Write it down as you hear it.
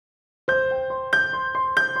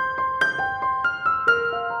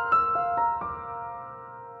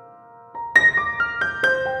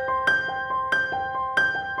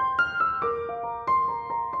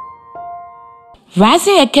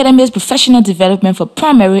Rising Academy's professional development for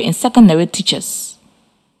primary and secondary teachers.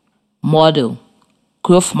 Model: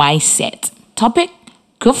 growth mindset. Topic: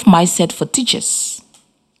 growth mindset for teachers.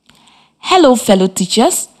 Hello, fellow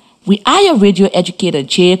teachers. We are your radio educator,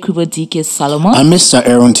 J. Kubo D.K. Solomon. And Mr.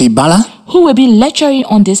 Aaron T. Bala, who will be lecturing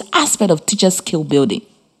on this aspect of teacher skill building.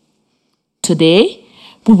 Today,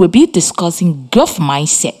 we will be discussing growth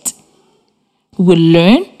mindset. We will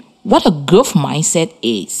learn what a growth mindset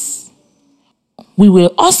is. We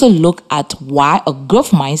will also look at why a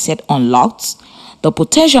growth mindset unlocks the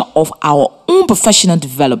potential of our own professional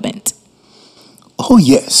development. Oh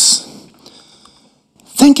yes.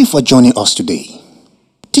 Thank you for joining us today.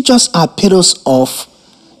 Teachers are pillars of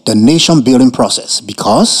the nation building process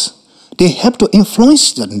because they help to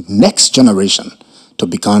influence the next generation to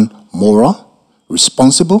become moral,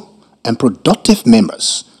 responsible, and productive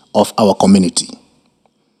members of our community.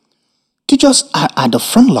 Teachers are at the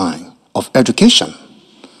front line of education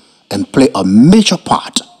and play a major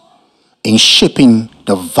part in shaping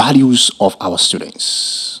the values of our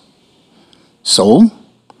students. So,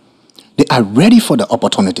 they are ready for the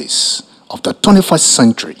opportunities of the 21st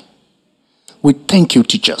century. We thank you,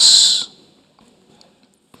 teachers.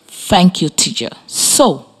 Thank you, teacher.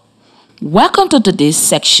 So, welcome to today's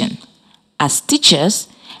section. As teachers,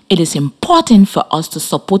 it is important for us to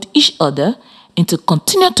support each other and to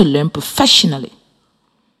continue to learn professionally.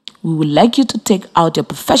 We would like you to take out your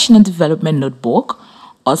professional development notebook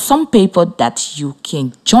or some paper that you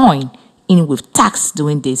can join in with tasks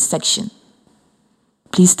during this section.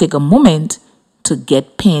 Please take a moment to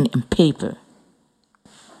get pen and paper.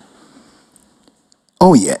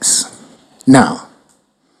 Oh yes. Now,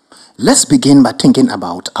 let's begin by thinking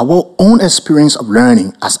about our own experience of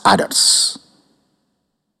learning as adults.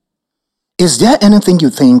 Is there anything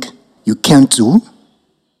you think you can't do?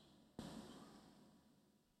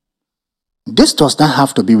 This does not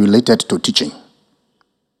have to be related to teaching.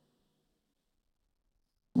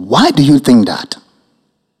 Why do you think that?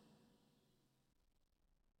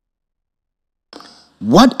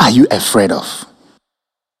 What are you afraid of?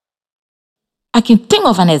 I can think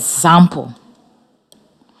of an example.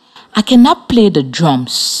 I cannot play the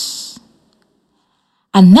drums.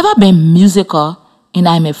 I've never been musical and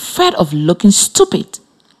I'm afraid of looking stupid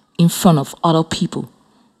in front of other people.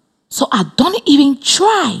 So I don't even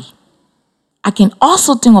try. I can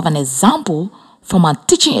also think of an example from my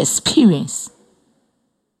teaching experience.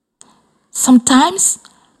 Sometimes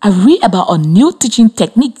I read about a new teaching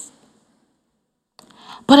technique,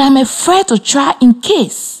 but I'm afraid to try in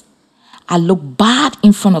case I look bad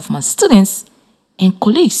in front of my students and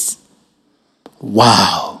colleagues.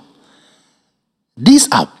 Wow. These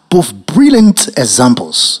are both brilliant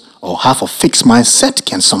examples of how a fixed mindset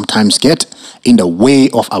can sometimes get in the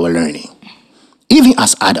way of our learning. Even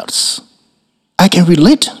as adults, I can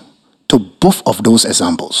relate to both of those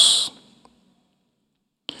examples.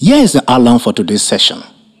 Here is the outline for today's session.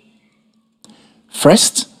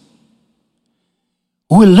 First,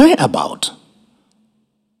 we'll learn about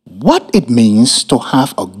what it means to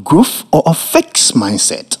have a growth or a fixed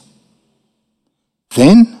mindset.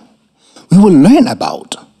 Then, we will learn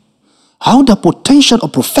about how the potential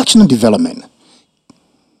of professional development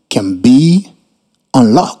can be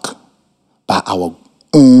unlocked by our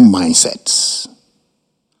own mindsets.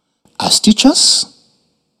 As teachers,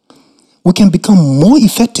 we can become more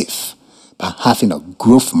effective by having a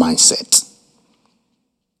growth mindset.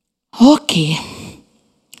 Okay.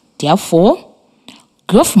 Therefore,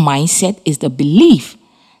 growth mindset is the belief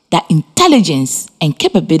that intelligence and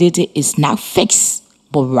capability is not fixed,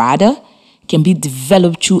 but rather can be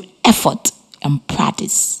developed through effort and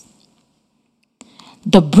practice.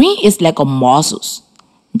 The brain is like a muscle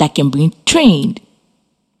that can be trained.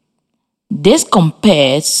 This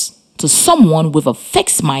compares to someone with a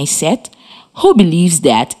fixed mindset who believes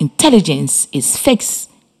that intelligence is fixed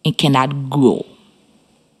and cannot grow.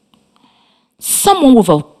 Someone with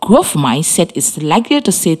a growth mindset is likely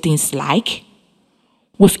to say things like,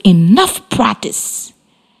 with enough practice,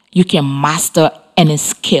 you can master any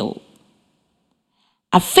skill.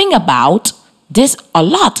 I think about this a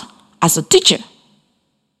lot as a teacher.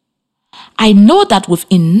 I know that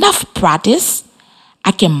with enough practice,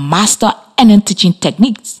 I can master any teaching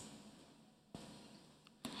techniques.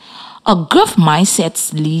 A growth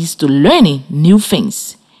mindset leads to learning new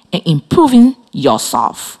things and improving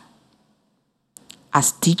yourself.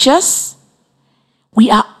 As teachers, we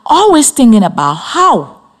are always thinking about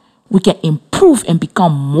how we can improve and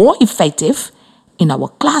become more effective in our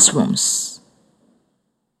classrooms.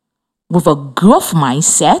 With a growth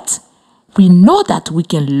mindset, we know that we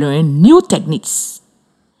can learn new techniques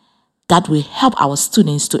that will help our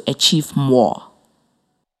students to achieve more.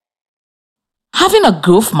 Having a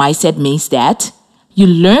growth mindset means that you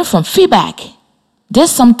learn from feedback.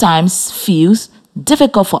 This sometimes feels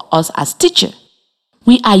difficult for us as teachers.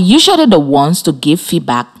 We are usually the ones to give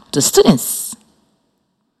feedback to students.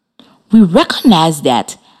 We recognize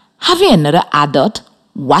that having another adult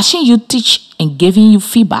watching you teach and giving you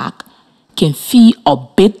feedback can feel a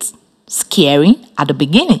bit scary at the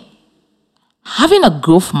beginning. Having a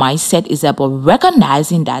growth mindset is about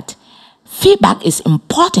recognizing that feedback is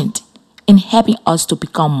important in helping us to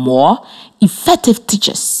become more effective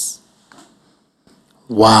teachers.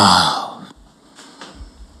 Wow.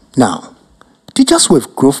 Now, teachers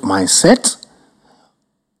with growth mindset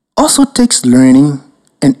also takes learning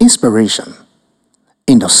and inspiration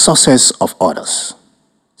in the success of others.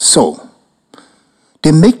 So,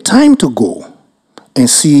 they make time to go and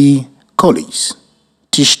see colleagues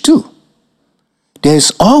teach too. There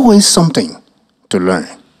is always something to learn.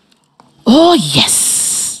 Oh, yes.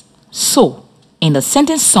 So, in the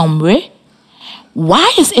sentence summary,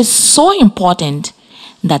 why is it so important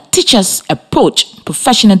that teachers approach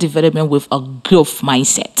professional development with a growth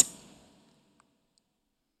mindset?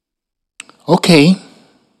 Okay.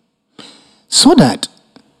 So that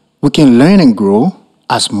we can learn and grow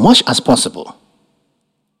as much as possible.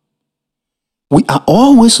 We are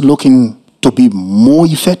always looking to be more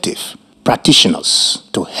effective practitioners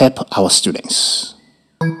to help our students.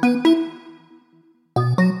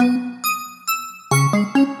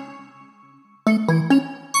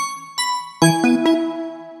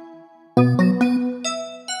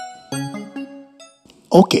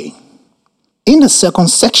 Okay, in the second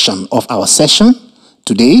section of our session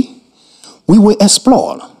today, we will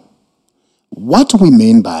explore what we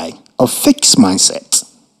mean by a fixed mindset.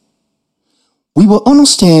 We will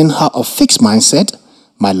understand how a fixed mindset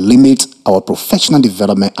might limit our professional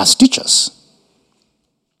development as teachers.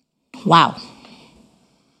 Wow.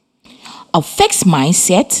 A fixed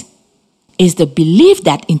mindset is the belief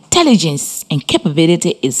that intelligence and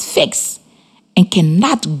capability is fixed and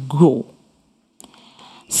cannot grow.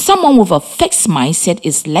 Someone with a fixed mindset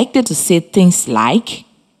is likely to say things like,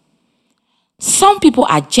 some people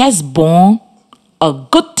are just born a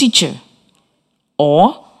good teacher,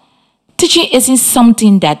 or teaching isn't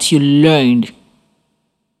something that you learned.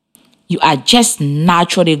 You are just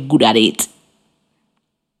naturally good at it.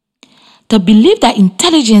 The belief that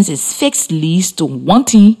intelligence is fixed leads to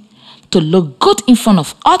wanting to look good in front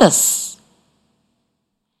of others.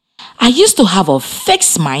 I used to have a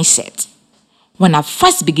fixed mindset when I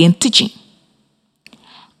first began teaching.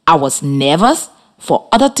 I was nervous for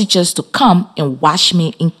other teachers to come and watch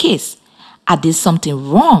me in case I did something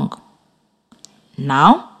wrong.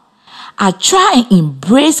 Now, I try and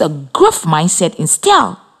embrace a growth mindset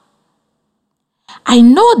instead. I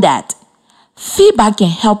know that feedback can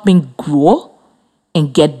help me grow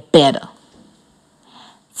and get better.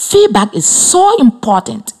 Feedback is so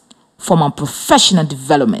important for my professional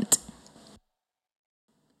development.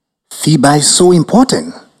 Feedback is so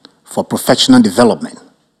important for professional development.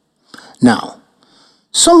 Now,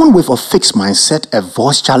 someone with a fixed mindset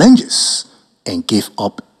avoids challenges and give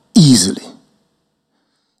up easily.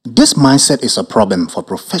 This mindset is a problem for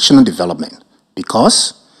professional development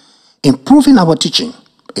because improving our teaching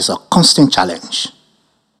is a constant challenge.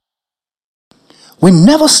 We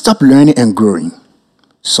never stop learning and growing,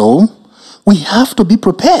 so we have to be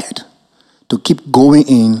prepared to keep going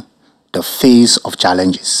in the face of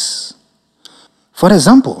challenges. For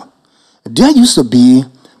example, there used to be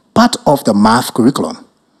part of the math curriculum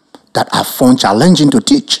that I found challenging to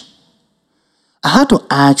teach. I had to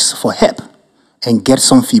ask for help and get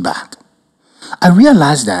some feedback. I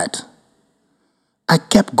realized that I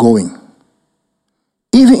kept going.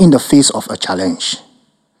 Even in the face of a challenge,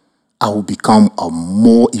 I will become a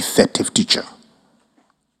more effective teacher.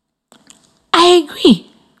 I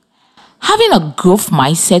agree. Having a growth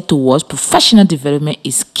mindset towards professional development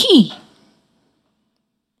is key.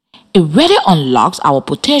 It really unlocks our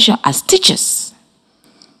potential as teachers.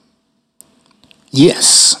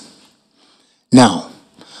 Yes. Now,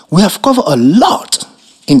 we have covered a lot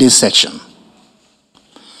in this section.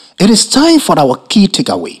 It is time for our key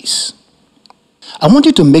takeaways. I want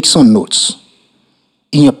you to make some notes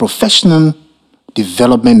in your professional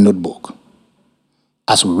development notebook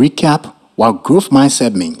as we recap what growth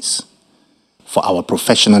mindset means for our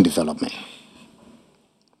professional development.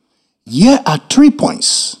 Here are 3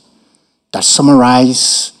 points that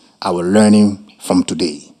summarize our learning from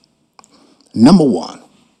today. Number 1,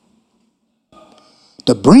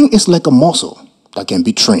 the brain is like a muscle that can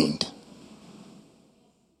be trained.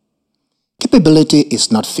 Capability is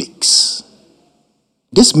not fixed.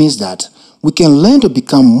 This means that we can learn to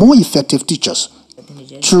become more effective teachers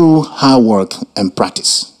through hard work and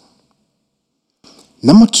practice.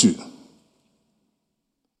 Number 2,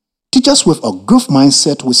 teachers with a growth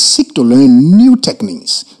mindset will seek to learn new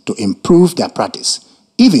techniques to improve their practice,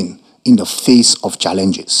 even in the face of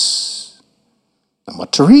challenges. Number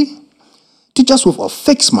 3, teachers with a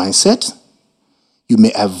fixed mindset, you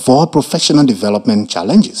may avoid professional development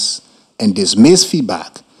challenges and dismiss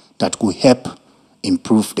feedback that could help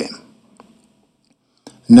improve them.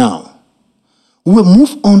 Now, we will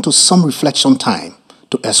move on to some reflection time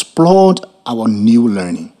to explore our new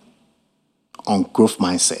learning on growth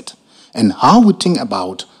mindset and how we think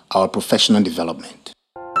about our professional development.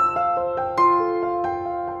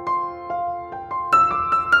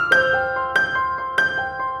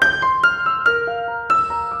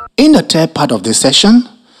 In the third part of this session,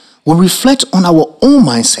 we'll reflect on our own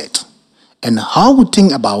mindset and how we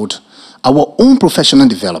think about our own professional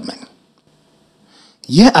development.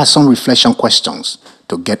 Here are some reflection questions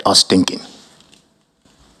to get us thinking.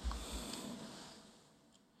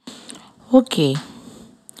 Okay.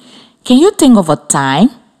 Can you think of a time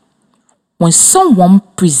when someone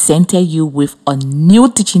presented you with a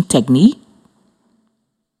new teaching technique?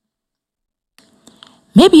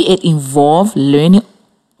 Maybe it involved learning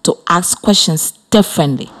to ask questions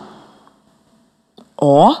differently.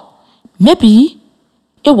 Or maybe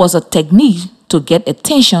it was a technique to get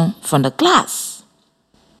attention from the class.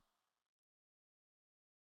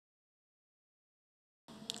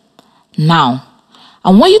 Now, I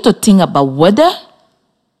want you to think about whether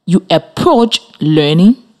you approach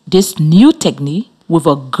learning this new technique with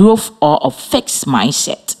a growth or a fixed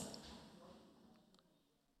mindset.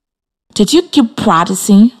 Did you keep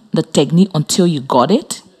practicing the technique until you got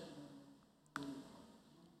it?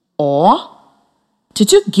 Or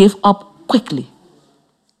did you give up quickly?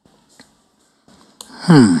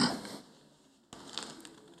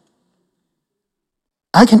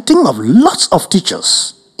 I can think of lots of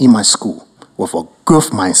teachers in my school with a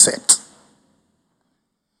growth mindset.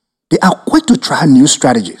 They are quick to try new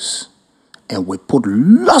strategies and will put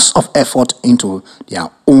lots of effort into their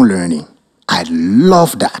own learning. I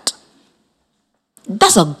love that.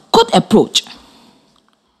 That's a good approach.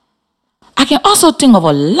 I can also think of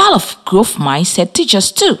a lot of growth mindset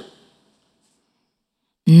teachers too.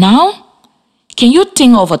 Now, can you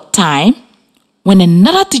think of a time when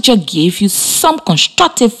another teacher gave you some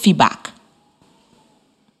constructive feedback?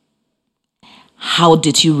 How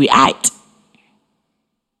did you react?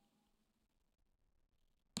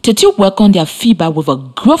 Did you work on their feedback with a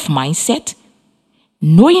growth mindset,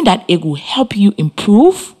 knowing that it will help you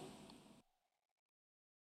improve?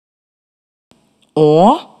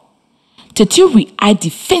 Or did you react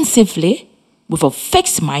defensively with a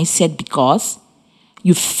fixed mindset because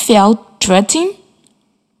you felt threatened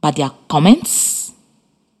by their comments?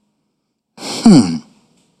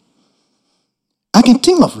 I can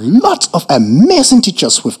think of lots of amazing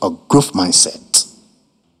teachers with a growth mindset.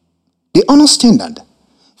 They understand that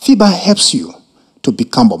feedback helps you to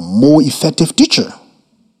become a more effective teacher.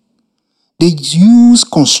 They use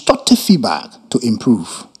constructive feedback to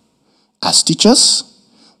improve. As teachers,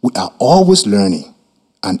 we are always learning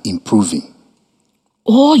and improving.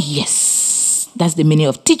 Oh yes, that's the meaning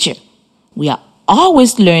of teacher. We are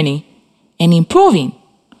always learning and improving.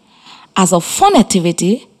 As a fun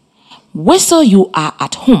activity, whistle you are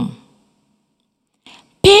at home.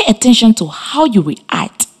 Pay attention to how you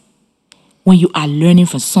react when you are learning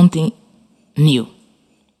from something new.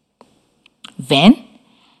 Then,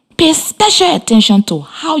 pay special attention to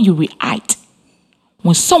how you react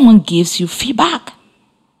when someone gives you feedback.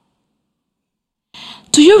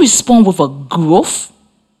 Do you respond with a growth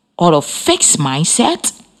or a fixed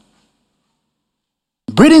mindset?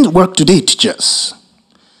 Brilliant work today, teachers.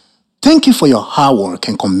 Thank you for your hard work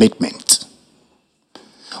and commitment.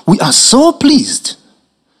 We are so pleased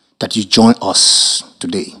that you joined us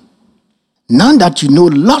today. Now that you know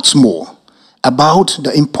lots more about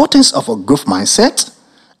the importance of a growth mindset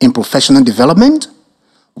in professional development,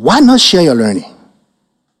 why not share your learning?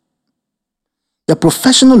 The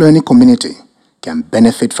professional learning community can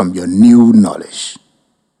benefit from your new knowledge.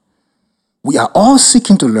 We are all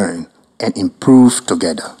seeking to learn and improve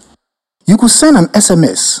together. You could send an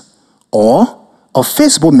SMS or a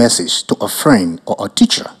Facebook message to a friend or a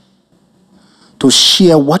teacher to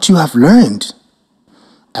share what you have learned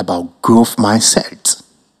about growth mindset.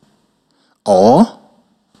 Or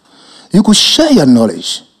you could share your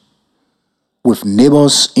knowledge with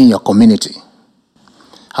neighbors in your community.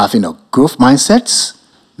 Having a growth mindset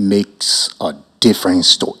makes a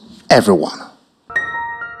difference to everyone.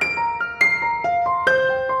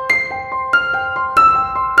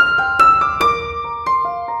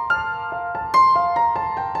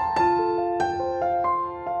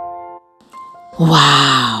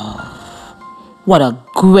 Wow, what a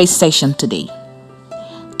great section today.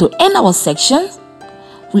 To end our section,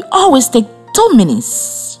 we always take 2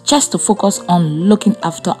 minutes just to focus on looking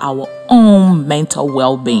after our own mental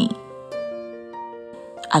well-being.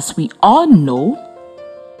 As we all know,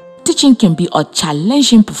 teaching can be a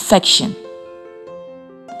challenging profession.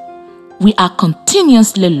 We are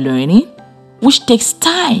continuously learning, which takes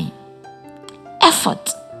time, effort,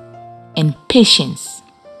 and patience.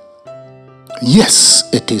 Yes,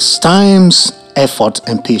 it is times, effort,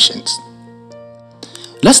 and patience.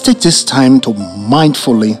 Let's take this time to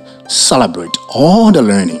mindfully celebrate all the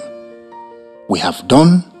learning we have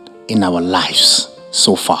done in our lives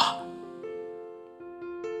so far.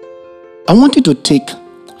 I want you to take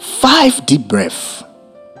 5 deep breaths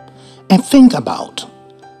and think about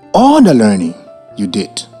all the learning you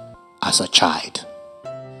did as a child.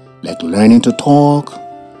 Like learning to talk,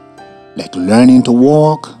 like learning to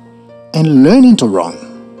walk, and learning to run.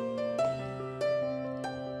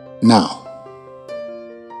 Now,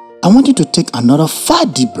 I want you to take another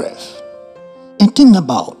 5 deep breaths and think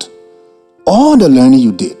about all the learning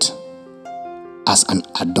you did as an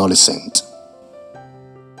adolescent.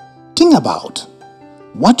 Think about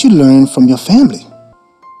what you learned from your family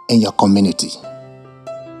and your community.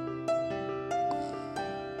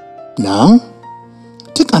 Now,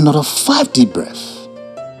 take another 5 deep breaths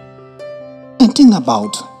and think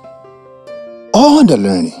about all the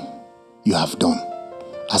learning you have done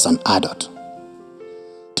as an adult.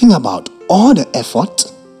 Think about all the effort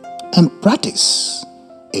and practice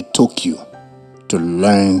it took you to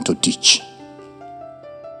learn to teach.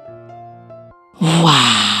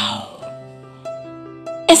 Wow!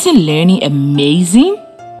 Isn't learning amazing?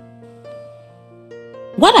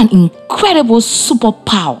 What an incredible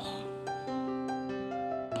superpower!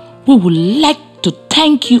 We would like to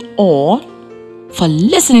thank you all for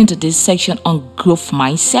listening to this section on growth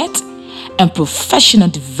mindset and professional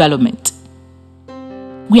development.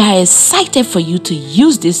 We are excited for you to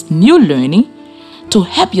use this new learning to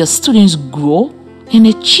help your students grow and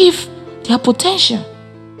achieve their potential.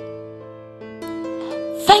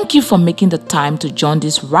 Thank you for making the time to join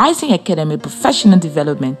this Rising Academy Professional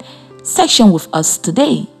Development section with us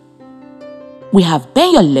today. We have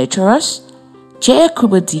been your lecturers, J.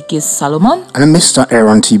 Kubadike Solomon and Mr.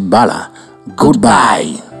 Aaron T. Bala.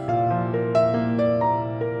 Goodbye.